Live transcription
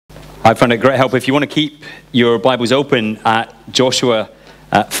I found it great help. If you want to keep your Bibles open at Joshua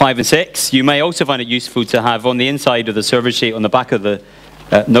 5 and 6, you may also find it useful to have on the inside of the service sheet, on the back of the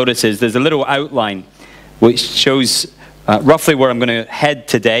notices, there's a little outline which shows roughly where I'm going to head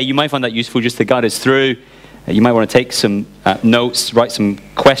today. You might find that useful just to guide us through. You might want to take some notes, write some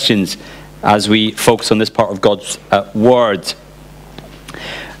questions as we focus on this part of God's Word.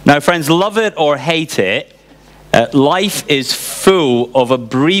 Now, friends, love it or hate it, life is full of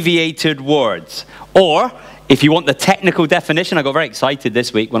abbreviated words. Or, if you want the technical definition, I got very excited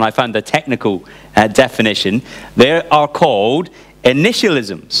this week when I found the technical definition. They are called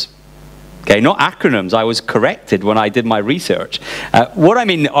initialisms. Okay, not acronyms. I was corrected when I did my research. What I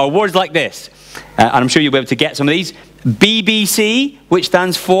mean are words like this. And I'm sure you'll be able to get some of these. BBC, which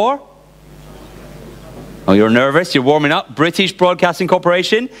stands for? Oh, you're nervous. You're warming up. British Broadcasting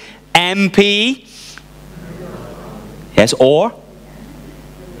Corporation. MP. Yes, or?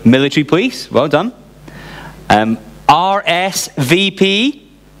 Military police. Well done. RSVP.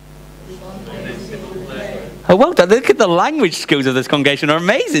 Oh, well done. Look at the language skills of this congregation are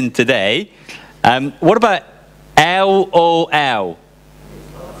amazing today. What about LOL?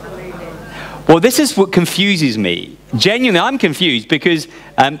 Well, this is what confuses me. Genuinely, I'm confused because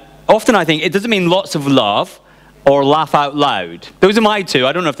often I think it doesn't mean lots of love or laugh out loud. Those are my two.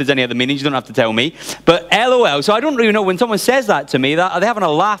 I don't know if there's any other meanings. You don't have to tell me. But LOL, so I don't really know when someone says that to me, are they having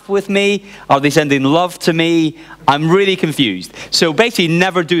a laugh with me? Are they sending love to me? I'm really confused. So basically,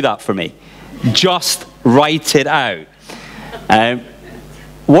 never do that for me. Just write it out.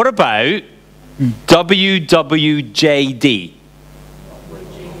 What about WWJD?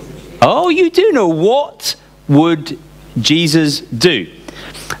 Oh, you do know. What would Jesus do?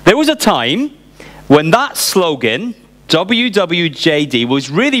 There was a time when that slogan, WWJD, was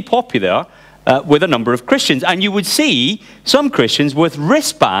really popular with a number of Christians. And you would see some Christians with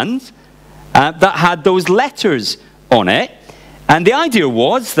wristbands that had those letters on it. And the idea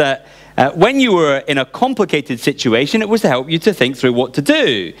was that when you were in a complicated situation, it was to help you to think through what to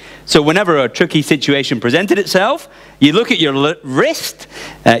do. So whenever a tricky situation presented itself, you look at your wrist,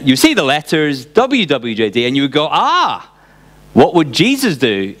 you see the letters, WWJD, and you would go, what would Jesus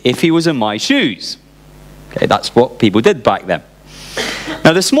do if he was in my shoes? Okay, that's what people did back then.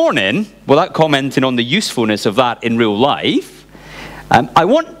 Now this morning, without commenting on the usefulness of that in real life, I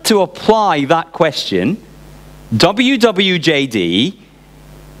want to apply that question, WWJD,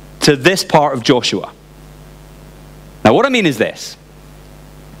 to this part of Joshua. Now what I mean is this.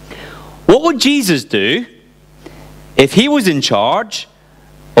 What would Jesus do if he was in charge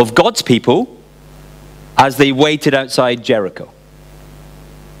of God's people as they waited outside Jericho?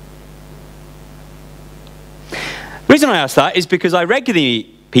 The reason I ask that is because I regularly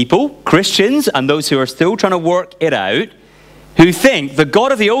meet people, Christians and those who are still trying to work it out, who think the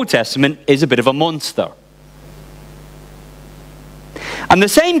God of the Old Testament is a bit of a monster. And the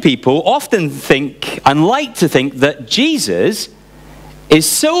same people often think and like to think that Jesus is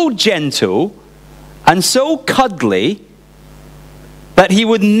so gentle and so cuddly that he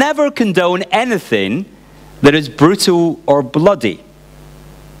would never condone anything that is brutal or bloody.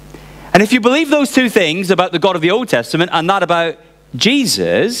 And if you believe those two things about the God of the Old Testament and that about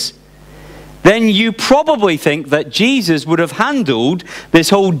Jesus, then you probably think that Jesus would have handled this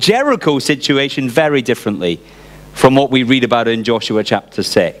whole Jericho situation very differently from what we read about in Joshua chapter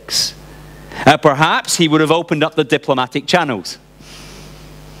 6. Perhaps he would have opened up the diplomatic channels.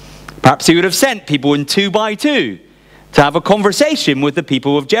 Perhaps he would have sent people in 2 by 2 to have a conversation with the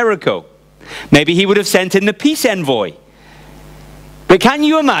people of Jericho. Maybe he would have sent in the peace envoy. But can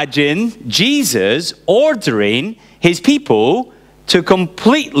you imagine Jesus ordering his people to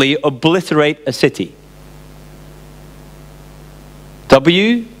completely obliterate a city?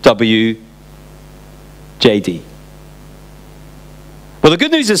 WWJD. Well, the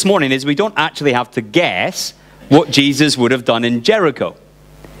good news this morning is we don't actually have to guess what Jesus would have done in Jericho.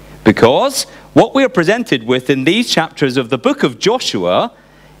 Because what we are presented with in these chapters of the book of Joshua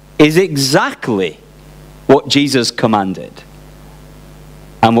is exactly what Jesus commanded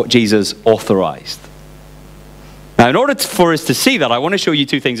and what Jesus authorized. Now, in order for us to see that, I want to show you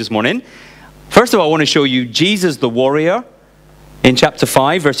two things this morning. First of all, I want to show you Jesus the warrior in chapter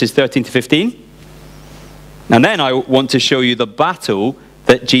 5, verses 13 to 15. And then I want to show you the battle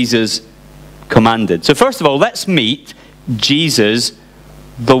that Jesus commanded. So first of all, let's meet Jesus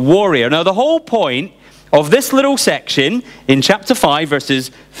the warrior. Now, the whole point of this little section in chapter 5,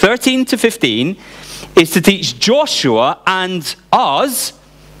 verses 13 to 15, is to teach Joshua and us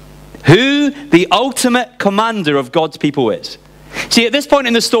who the ultimate commander of God's people is. See, at this point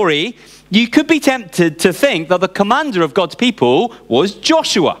in the story, you could be tempted to think that the commander of God's people was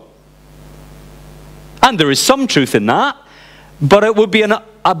Joshua. And there is some truth in that, but it would be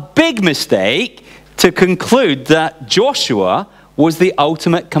a big mistake to conclude that Joshua was the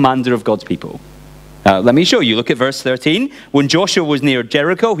ultimate commander of God's people. Let me show you. Look at verse 13. When Joshua was near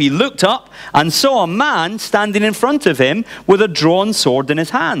Jericho, he looked up and saw a man standing in front of him with a drawn sword in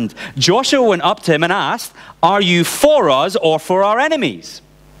his hand. Joshua went up to him and asked, "Are you for us or for our enemies?"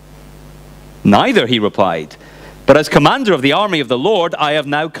 "Neither," he replied, "but as commander of the army of the Lord, I have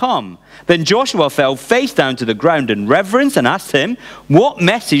now come." Then Joshua fell face down to the ground in reverence and asked him, "What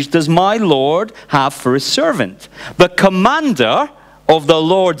message does my Lord have for his servant?" The commander of the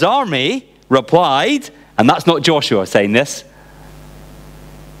Lord's army replied, and that's not Joshua saying this,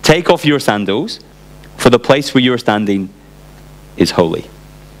 "Take off your sandals, for the place where you're standing is holy."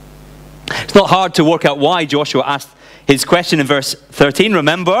 It's not hard to work out why Joshua asked his question in verse 13.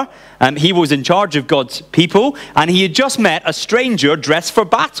 Remember, he was in charge of God's people, and he had just met a stranger dressed for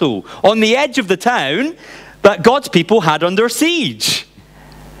battle on the edge of the town that God's people had under siege.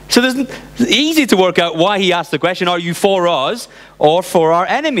 So it's easy to work out why he asked the question, "Are you for us or for our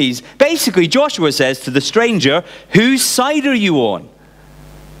enemies?" Basically, Joshua says to the stranger, "Whose side are you on?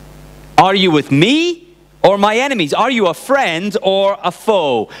 Are you with me or my enemies? Are you a friend or a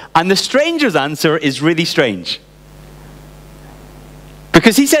foe?" And the stranger's answer is really strange.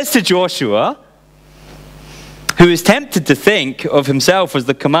 Because he says to Joshua, who is tempted to think of himself as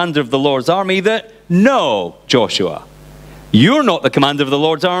the commander of the Lord's army, that, "No, Joshua, you're not the commander of the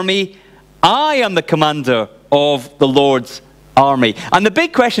Lord's army. I am the commander of the Lord's army." And the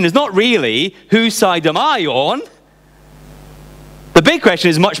big question is not really, whose side am I on? The big question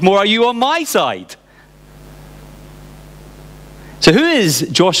is much more, are you on my side? So who is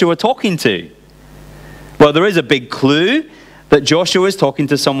Joshua talking to? Well, there is a big clue that Joshua is talking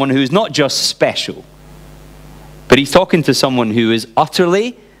to someone who is not just special, but he's talking to someone who is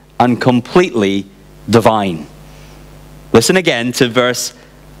utterly and completely divine. Listen again to verse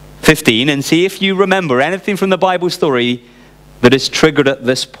 15 and see if you remember anything from the Bible story that is triggered at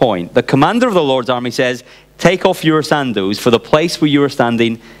this point. The commander of the Lord's army says, "Take off your sandals, for the place where you are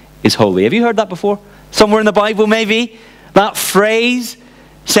standing is holy." Have you heard that before? Somewhere in the Bible, maybe? That phrase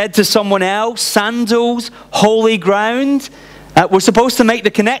said to someone else, sandals, holy ground. We're supposed to make the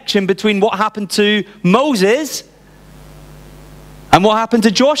connection between what happened to Moses and what happened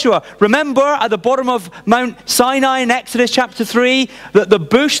to Joshua. Remember at the bottom of Mount Sinai in Exodus chapter 3, that the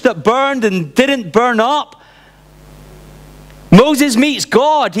bush that burned and didn't burn up? Moses meets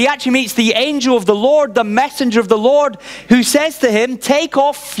God. He actually meets the angel of the Lord, the messenger of the Lord, who says to him, "Take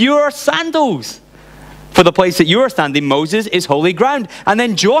off your sandals. For the place that you are standing, Moses, is holy ground." And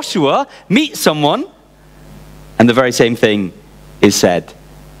then Joshua meets someone, and the very same thing is said.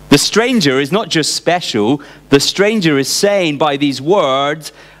 The stranger is not just special. The stranger is saying by these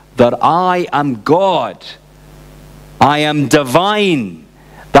words that I am God. I am divine.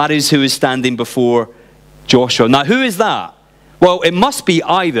 That is who is standing before Joshua. Now, who is that? Well, it must be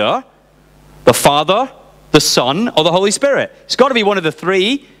either the Father, the Son, or the Holy Spirit. It's got to be one of the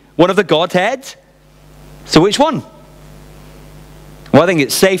three, one of the Godhead. So which one? Well, I think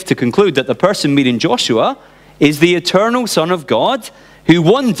it's safe to conclude that the person meeting Joshua is the eternal Son of God, who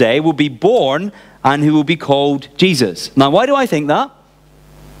one day will be born and who will be called Jesus. Now, why do I think that?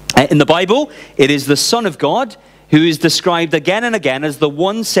 In the Bible, it is the Son of God who is described again and again as the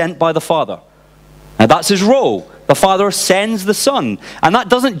one sent by the Father. Now, that's his role. The Father sends the Son. And that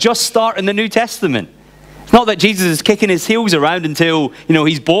doesn't just start in the New Testament. It's not that Jesus is kicking his heels around until,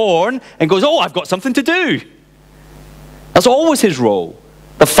 he's born and goes, "Oh, I've got something to do." That's always his role.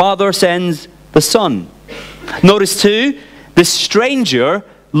 The Father sends the Son. Notice too, the stranger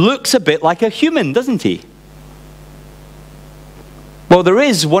looks a bit like a human, doesn't he? Well, there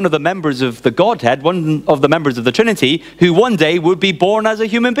is one of the members of the Godhead, one of the members of the Trinity, who one day would be born as a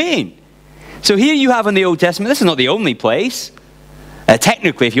human being. So here you have in the Old Testament, this is not the only place.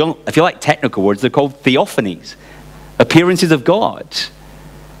 Technically, if you like technical words, they're called theophanies, appearances of God.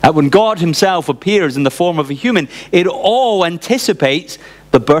 When God himself appears in the form of a human, it all anticipates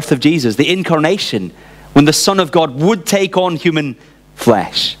the birth of Jesus, the incarnation, when the Son of God would take on human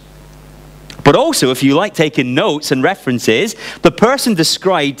flesh. But also, if you like taking notes and references, the person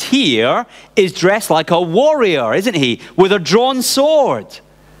described here is dressed like a warrior, isn't he? With a drawn sword.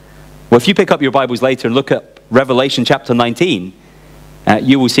 Well, if you pick up your Bibles later and look at Revelation chapter 19,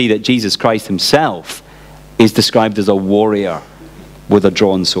 you will see that Jesus Christ himself is described as a warrior with a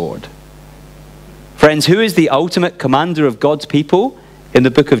drawn sword. Friends, who is the ultimate commander of God's people in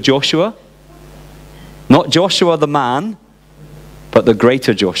the book of Joshua? Not Joshua the man, but the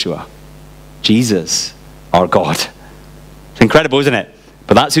greater Joshua. Jesus, our God. It's incredible, isn't it?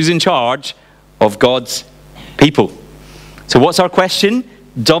 But that's who's in charge of God's people. So what's our question?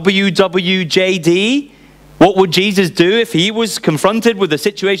 WWJD. What would Jesus do if he was confronted with a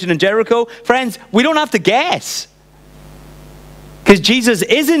situation in Jericho? Friends, we don't have to guess, because Jesus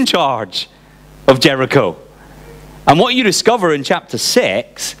is in charge of Jericho. And what you discover in chapter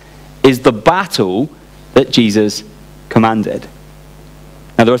 6 is the battle that Jesus commanded.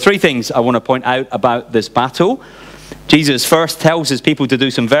 Now, there are three things I want to point out about this battle. Jesus first tells his people to do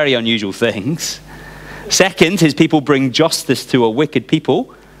some very unusual things. Second, his people bring justice to a wicked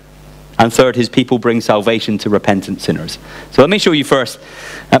people. And third, his people bring salvation to repentant sinners. So let me show you first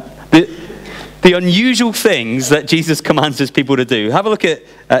the unusual things that Jesus commands his people to do. Have a look at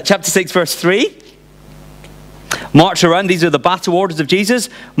chapter 6, verse 3. March around, these are the battle orders of Jesus.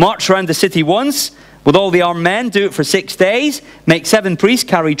 March around the city once with all the armed men, do it for 6 days. Make 7 priests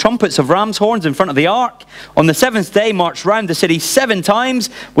carry trumpets of ram's horns in front of the ark. On the 7th day, march round the city 7 times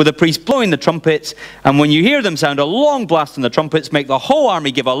with the priests blowing the trumpets. And when you hear them sound a long blast on the trumpets, make the whole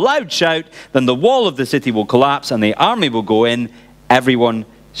army give a loud shout. Then the wall of the city will collapse and the army will go in, everyone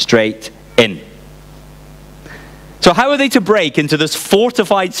straight in. So how are they to break into this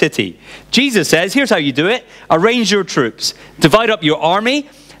fortified city? Jesus says, here's how you do it. Arrange your troops. Divide up your army.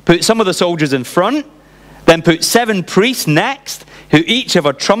 Put some of the soldiers in front. Then put 7 priests next, who each have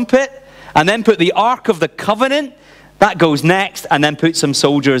a trumpet. And then put the Ark of the Covenant. That goes next. And then put some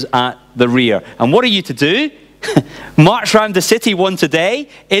soldiers at the rear. And what are you to do? March around the city once a day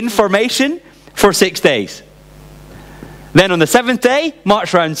in formation for 6 days. Then on the 7th day,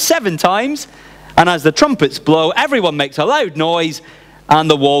 march around 7 times. And as the trumpets blow, everyone makes a loud noise, and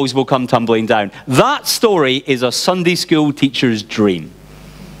the walls will come tumbling down. That story is a Sunday school teacher's dream,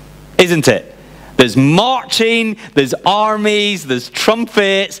 isn't it? There's marching, there's armies, there's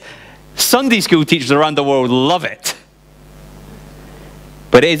trumpets. Sunday school teachers around the world love it.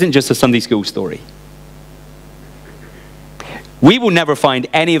 But it isn't just a Sunday school story. We will never find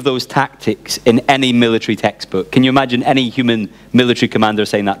any of those tactics in any military textbook. Can you imagine any human military commander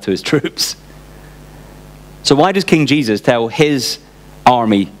saying that to his troops? So why does King Jesus tell his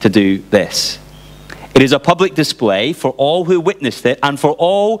army to do this? It is a public display for all who witnessed it and for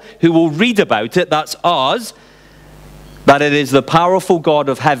all who will read about it, that's us, that it is the powerful God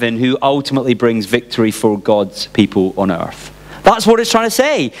of heaven who ultimately brings victory for God's people on earth. That's what it's trying to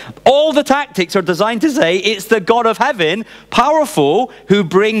say. All the tactics are designed to say it's the God of heaven, powerful, who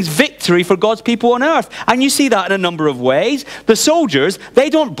brings victory for God's people on earth. And you see that in a number of ways. The soldiers,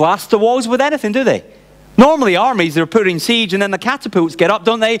 they don't blast the walls with anything, do they? Normally armies, they're putting siege and then the catapults get up,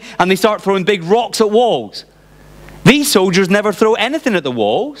 don't they? And they start throwing big rocks at walls. These soldiers never throw anything at the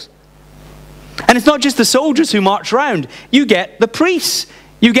walls. And it's not just the soldiers who march around. You get the priests.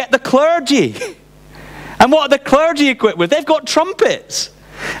 You get the clergy. And what are the clergy equipped with? They've got trumpets.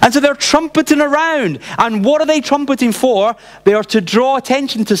 And so they're trumpeting around. And what are they trumpeting for? They are to draw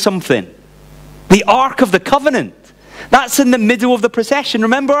attention to something. The Ark of the Covenant. That's in the middle of the procession,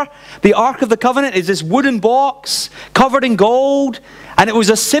 remember? The Ark of the Covenant is this wooden box covered in gold, and it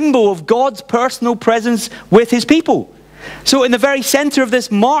was a symbol of God's personal presence with his people. So in the very center of this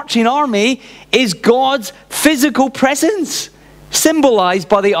marching army is God's physical presence, symbolized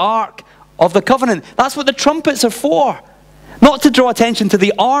by the Ark of the Covenant. That's what the trumpets are for. Not to draw attention to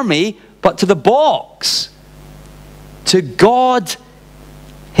the army, but to the box, to God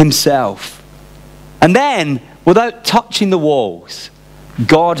himself. And then, without touching the walls,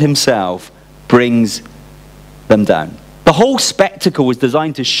 God himself brings them down. The whole spectacle is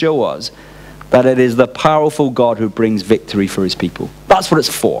designed to show us that it is the powerful God who brings victory for his people. That's what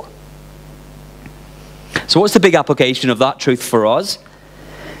it's for. So what's the big application of that truth for us?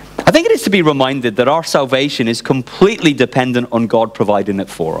 I think it is to be reminded that our salvation is completely dependent on God providing it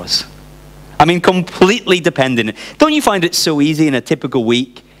for us. I mean, completely dependent. Don't you find it so easy in a typical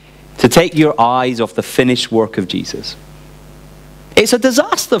week to take your eyes off the finished work of Jesus? It's a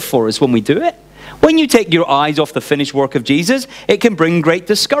disaster for us when we do it. When you take your eyes off the finished work of Jesus, it can bring great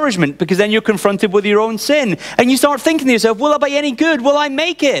discouragement, because then you're confronted with your own sin. And you start thinking to yourself, will I be any good? Will I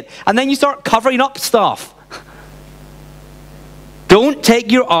make it? And then you start covering up stuff. Don't take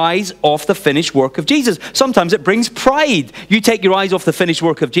your eyes off the finished work of Jesus. Sometimes it brings pride. You take your eyes off the finished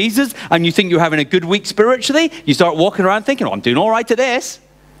work of Jesus and you think you're having a good week spiritually. You start walking around thinking, oh, I'm doing all right at this.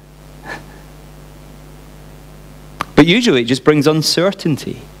 But usually it just brings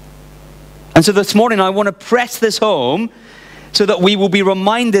uncertainty. And so this morning I want to press this home so that we will be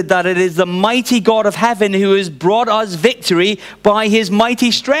reminded that it is the mighty God of heaven who has brought us victory by his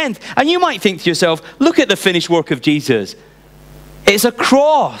mighty strength. And you might think to yourself, look at the finished work of Jesus. It's a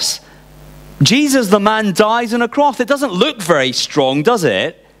cross. Jesus, the man, dies on a cross. It doesn't look very strong, does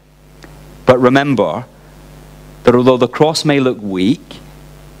it? But remember that although the cross may look weak,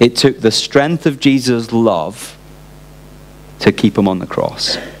 it took the strength of Jesus' love to keep him on the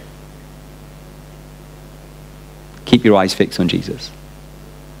cross. Keep your eyes fixed on Jesus.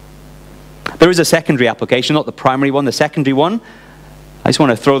 There is a secondary application, not the primary one, the secondary one. I just want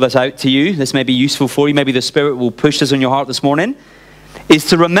to throw this out to you. This may be useful for you. Maybe the Spirit will push this on your heart this morning. Is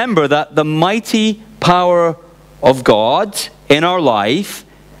to remember that the mighty power of God in our life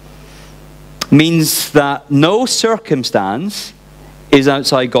means that no circumstance is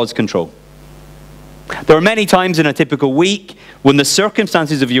outside God's control. There are many times in a typical week when the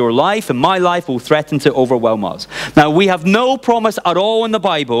circumstances of your life and my life will threaten to overwhelm us. Now, we have no promise at all in the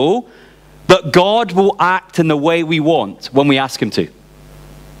Bible that God will act in the way we want when we ask him to.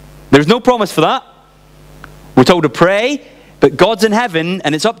 There's no promise for that. We're told to pray, but God's in heaven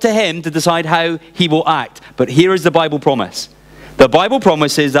and it's up to him to decide how he will act. But here is the Bible promise. The Bible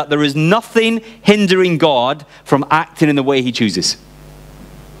promises that there is nothing hindering God from acting in the way he chooses.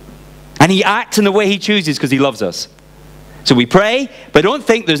 And he acts in the way he chooses because he loves us. So we pray, but don't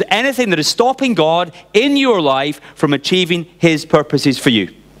think there's anything that is stopping God in your life from achieving his purposes for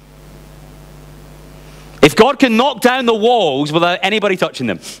you. If God can knock down the walls without anybody touching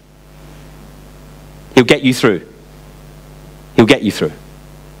them, he'll get you through. He'll get you through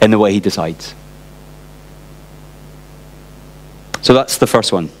in the way he decides. So that's the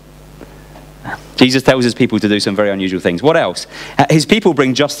first one. Jesus tells his people to do some very unusual things. What else? His people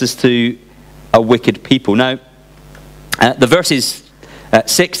bring justice to a wicked people. Now, the verses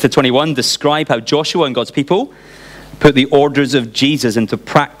 6 to 21 describe how Joshua and God's people put the orders of Jesus into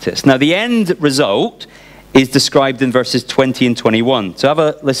practice. Now, the end result is described in verses 20 and 21. So have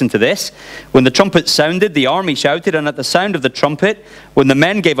a listen to this. When the trumpet sounded, the army shouted, and at the sound of the trumpet, when the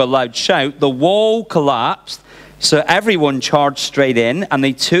men gave a loud shout, the wall collapsed, so everyone charged straight in, and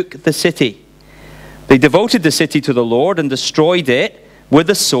they took the city. They devoted the city to the Lord and destroyed it with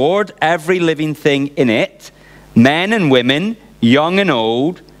a sword, every living thing in it, men and women, young and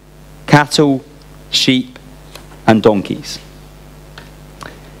old, cattle, sheep, and donkeys.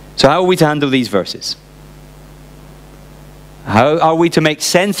 So how are we to handle these verses? How are we to make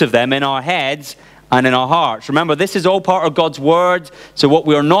sense of them in our heads and in our hearts? Remember, this is all part of God's word, so what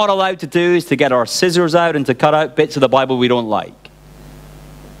we are not allowed to do is to get our scissors out and to cut out bits of the Bible we don't like.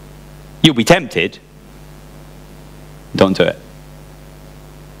 You'll be tempted. Don't do it.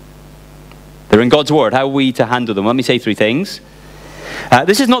 They're in God's word. How are we to handle them? Let me say three things.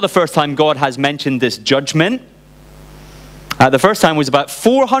 This is not the first time God has mentioned this judgment. The first time was about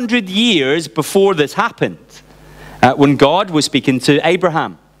 400 years before this happened, when God was speaking to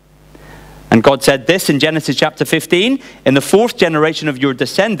Abraham. And God said this in Genesis chapter 15, in the fourth generation of your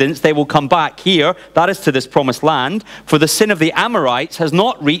descendants, they will come back here, that is to this promised land, for the sin of the Amorites has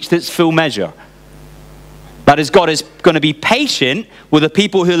not reached its full measure. That is, God is going to be patient with the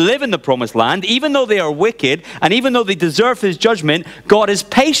people who live in the promised land, even though they are wicked, and even though they deserve his judgment, God is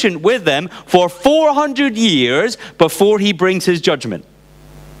patient with them for 400 years before he brings his judgment.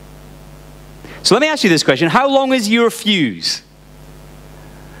 So let me ask you this question. How long is your fuse?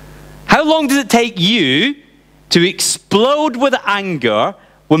 How long does it take you to explode with anger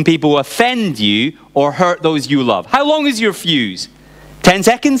when people offend you or hurt those you love? How long is your fuse? 10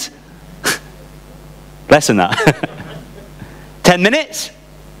 seconds? Less than that. 10 minutes?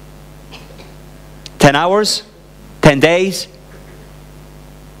 10 hours? 10 days?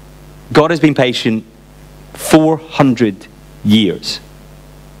 God has been patient 400 years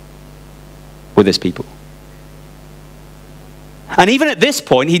with his people. And even at this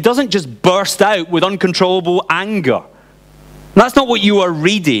point, he doesn't just burst out with uncontrollable anger. That's not what you are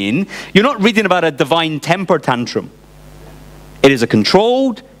reading. You're not reading about a divine temper tantrum. It is a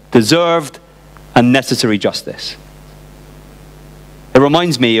controlled, deserved, and necessary justice. It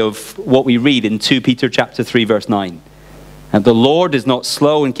reminds me of what we read in 2 Peter chapter 3, verse 9. And the Lord is not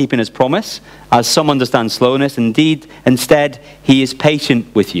slow in keeping his promise, as some understand slowness. Instead, he is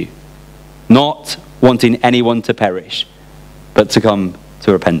patient with you, not wanting anyone to perish, but to come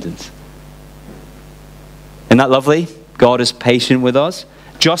to repentance. Isn't that lovely? God is patient with us.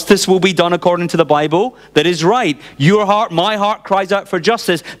 Justice will be done according to the Bible. That is right. Your heart, my heart cries out for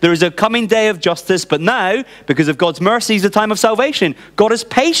justice. There is a coming day of justice, but now, because of God's mercy, is the time of salvation. God is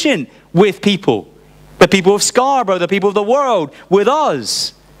patient with people. The people of Scarborough, the people of the world, with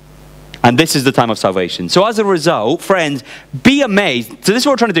us. And this is the time of salvation. So as a result, friends, be amazed. So this is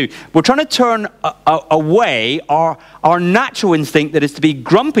what we're trying to do. We're trying to turn away our natural instinct that is to be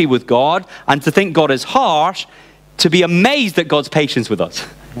grumpy with God and to think God is harsh, to be amazed at God's patience with us.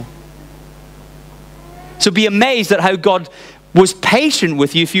 So be amazed at how God was patient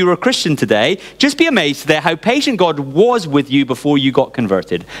with you if you were a Christian today, just be amazed at how patient God was with you before you got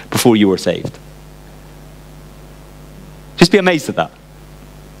converted, before you were saved. Just be amazed at that.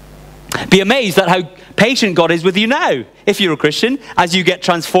 Be amazed at how patient God is with you now, if you're a Christian, as you get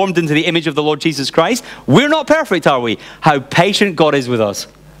transformed into the image of the Lord Jesus Christ. We're not perfect, are we? How patient God is with us.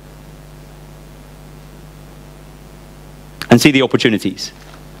 And see the opportunities.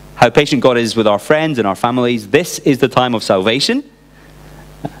 How patient God is with our friends and our families. This is the time of salvation.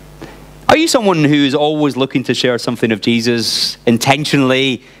 Are you someone who is always looking to share something of Jesus,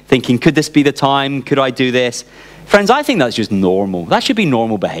 intentionally thinking, could this be the time? Could I do this? Friends, I think that's just normal. That should be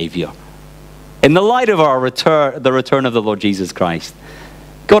normal behavior. In the light of the return of the Lord Jesus Christ,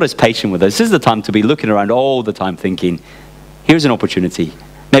 God is patient with us. This is the time to be looking around all the time thinking, here's an opportunity.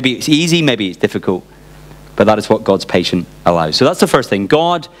 Maybe it's easy, maybe it's difficult, but that is what God's patience allows. So that's the first thing.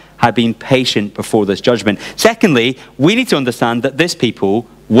 God had been patient before this judgment. Secondly, we need to understand that this people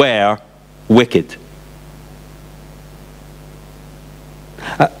were wicked.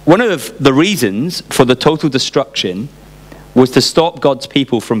 One of the reasons for the total destruction was to stop God's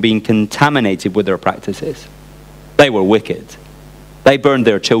people from being contaminated with their practices. They were wicked. They burned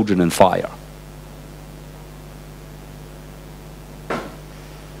their children in fire.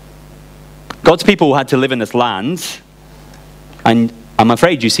 God's people had to live in this land, and I'm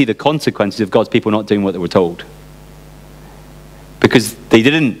afraid you see the consequences of God's people not doing what they were told. Because they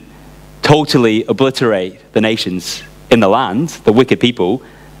didn't totally obliterate the nations in the land, the wicked people,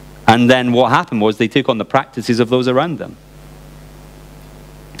 and then what happened was they took on the practices of those around them.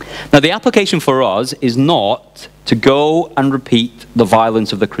 Now, the application for us is not to go and repeat the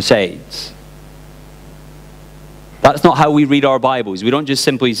violence of the Crusades. That's not how we read our Bibles. We don't just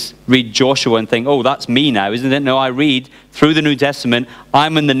simply read Joshua and think, oh, that's me now, isn't it? No, I read through the New Testament.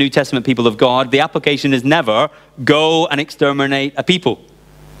 I'm in the New Testament people of God. The application is never go and exterminate a people.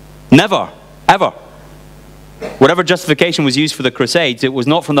 Never, ever. Whatever justification was used for the Crusades, it was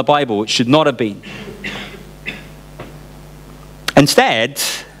not from the Bible. It should not have been. Instead,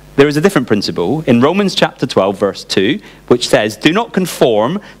 there is a different principle in Romans chapter 12, verse 2, which says, do not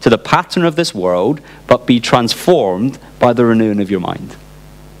conform to the pattern of this world, but be transformed by the renewing of your mind.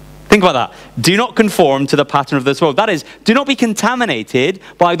 Think about that. Do not conform to the pattern of this world. That is, do not be contaminated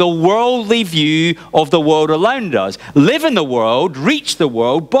by the worldly view of the world around us. Live in the world, reach the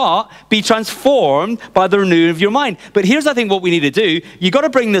world, but be transformed by the renewing of your mind. But here's, I think, what we need to do. You've got to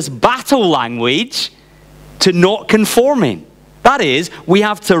bring this battle language to not conforming. That is, we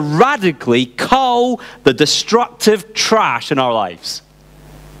have to radically cull the destructive trash in our lives.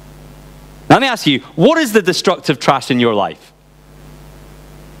 Now, let me ask you, what is the destructive trash in your life?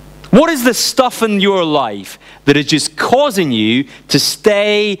 What is the stuff in your life that is just causing you to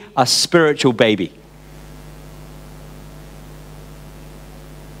stay a spiritual baby?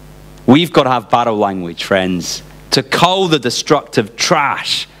 We've got to have battle language, friends, to cull the destructive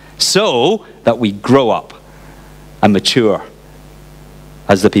trash so that we grow up and mature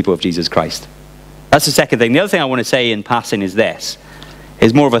as the people of Jesus Christ. That's the second thing. The other thing I want to say in passing is this,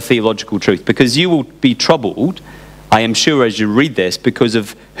 is more of a theological truth, because you will be troubled, I am sure, as you read this, because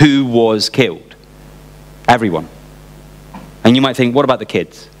of who was killed. Everyone. And you might think, what about the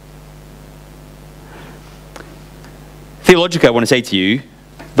kids? Theologically, I want to say to you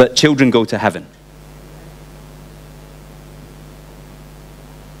that children go to heaven.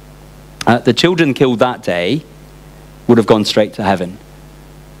 The children killed that day would have gone straight to heaven,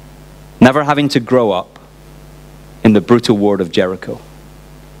 never having to grow up in the brutal war of Jericho.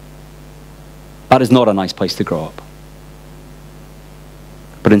 That is not a nice place to grow up.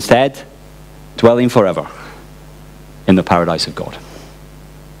 But instead, dwelling forever in the paradise of God.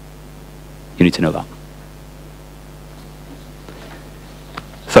 You need to know that.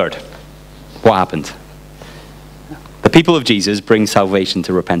 Third, what happened? The people of Jesus bring salvation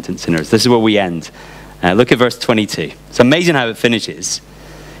to repentant sinners. This is where we end. Look at verse 22. It's amazing how it finishes.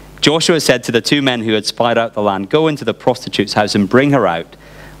 Joshua said to the two men who had spied out the land, go into the prostitute's house and bring her out,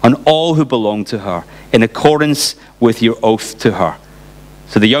 and all who belong to her, in accordance with your oath to her.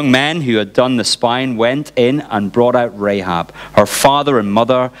 So the young men who had done the spying went in and brought out Rahab, her father and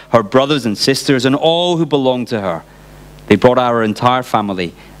mother, her brothers and sisters, and all who belonged to her. They brought out her entire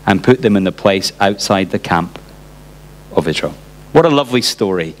family and put them in the place outside the camp of Israel. What a lovely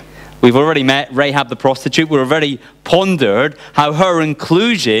story. We've already met Rahab the prostitute. We've already pondered how her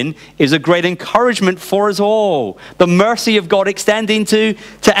inclusion is a great encouragement for us all. The mercy of God extending to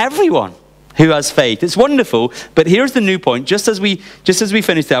everyone who has faith. It's wonderful, but here's the new point. Just as we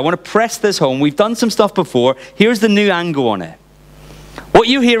finish there, I want to press this home. We've done some stuff before. Here's the new angle on it. What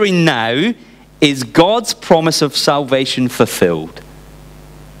you're hearing now is God's promise of salvation fulfilled.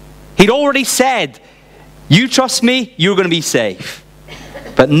 He'd already said, you trust me, you're going to be safe.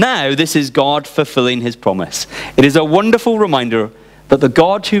 But now this is God fulfilling his promise. It is a wonderful reminder that the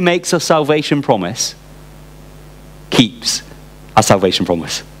God who makes a salvation promise keeps a salvation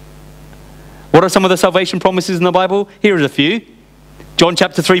promise. What are some of the salvation promises in the Bible? Here's a few. John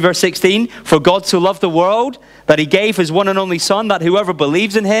chapter 3 verse 16, for God so loved the world that he gave his one and only Son, that whoever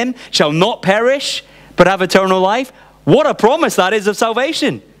believes in him shall not perish but have eternal life. What a promise that is of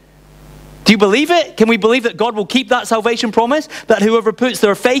salvation. Do you believe it? Can we believe that God will keep that salvation promise? That whoever puts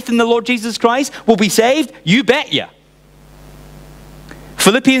their faith in the Lord Jesus Christ will be saved? You bet you.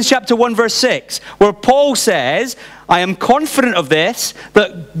 Philippians chapter 1 verse 6, where Paul says, I am confident of this,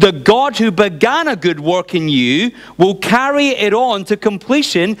 that the God who began a good work in you will carry it on to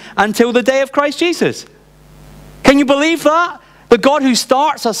completion until the day of Christ Jesus. Can you believe that? The God who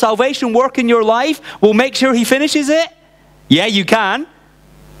starts a salvation work in your life will make sure he finishes it? Yeah, you can.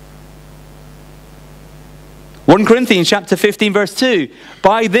 1 Corinthians chapter 15 verse 2,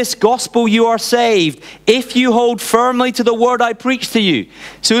 by this gospel you are saved, if you hold firmly to the word I preach to you.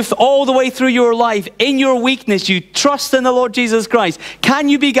 So if all the way through your life, in your weakness, you trust in the Lord Jesus Christ, can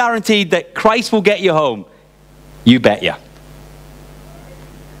you be guaranteed that Christ will get you home? You bet you.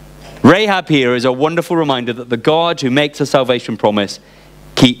 Rahab here is a wonderful reminder that the God who makes a salvation promise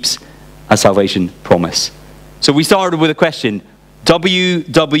keeps a salvation promise. So we started with a question,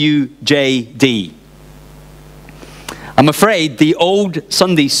 WWJD. I'm afraid the old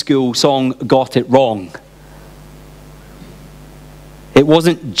Sunday school song got it wrong. It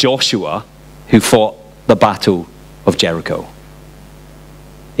wasn't Joshua who fought the battle of Jericho.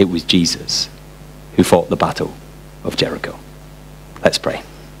 It was Jesus who fought the battle of Jericho. Let's pray.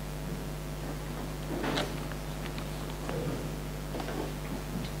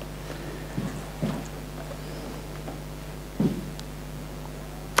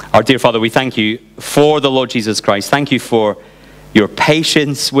 Our dear Father, we thank you for the Lord Jesus Christ. Thank you for your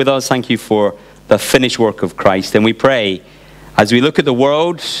patience with us. Thank you for the finished work of Christ. And we pray, as we look at the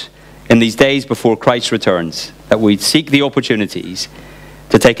world in these days before Christ returns, that we'd seek the opportunities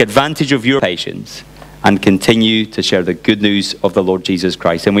to take advantage of your patience and continue to share the good news of the Lord Jesus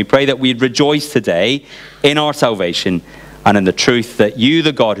Christ. And we pray that we'd rejoice today in our salvation and in the truth that you,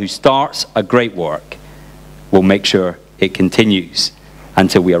 the God who starts a great work, will make sure it continues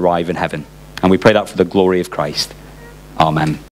until we arrive in heaven. And we pray that for the glory of Christ. Amen.